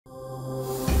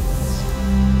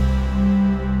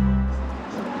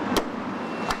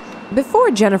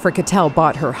Before Jennifer Cattell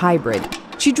bought her hybrid,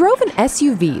 she drove an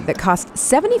SUV that cost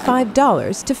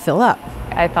 $75 to fill up.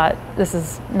 I thought this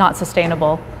is not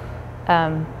sustainable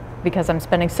because I'm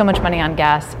spending so much money on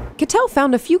gas. Cattell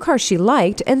found a few cars she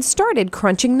liked and started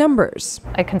crunching numbers.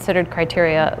 I considered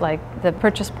criteria like the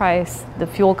purchase price, the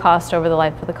fuel cost over the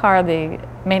life of the car, the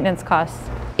maintenance costs.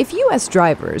 If U.S.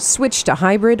 drivers switched to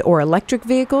hybrid or electric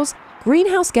vehicles,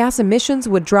 greenhouse gas emissions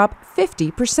would drop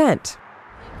 50%.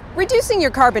 Reducing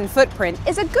your carbon footprint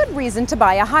is a good reason to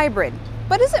buy a hybrid.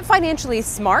 But is it financially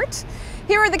smart?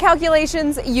 Here are the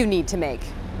calculations you need to make.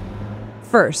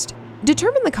 First,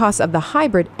 determine the cost of the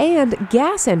hybrid and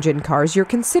gas engine cars you're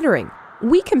considering.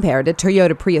 We compared a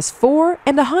Toyota Prius 4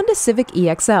 and a Honda Civic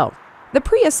EXL. The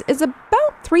Prius is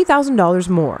about $3,000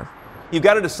 more. You've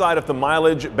got to decide if the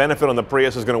mileage benefit on the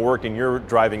Prius is going to work in your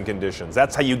driving conditions.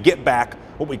 That's how you get back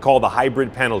what we call the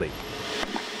hybrid penalty.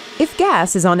 If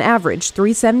gas is on average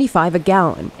 $3.75 a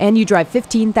gallon and you drive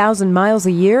 15,000 miles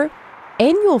a year,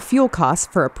 annual fuel costs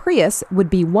for a Prius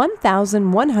would be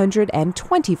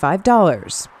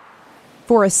 $1,125.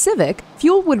 For a Civic,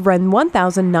 fuel would run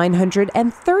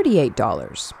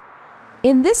 $1,938.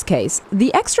 In this case,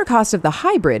 the extra cost of the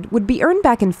hybrid would be earned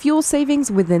back in fuel savings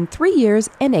within 3 years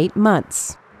and 8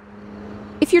 months.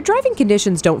 If your driving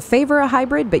conditions don't favor a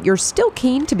hybrid but you're still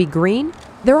keen to be green,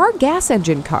 there are gas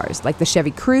engine cars like the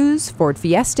Chevy Cruze, Ford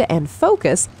Fiesta, and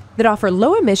Focus that offer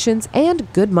low emissions and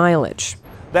good mileage.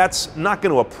 That's not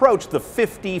going to approach the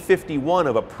 50-51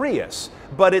 of a Prius,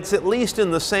 but it's at least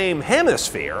in the same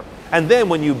hemisphere. And then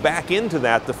when you back into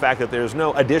that, the fact that there's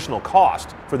no additional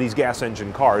cost for these gas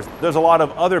engine cars, there's a lot of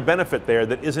other benefit there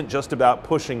that isn't just about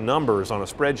pushing numbers on a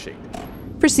spreadsheet.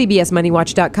 For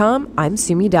CBSMoneyWatch.com, I'm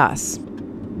Sumi Das.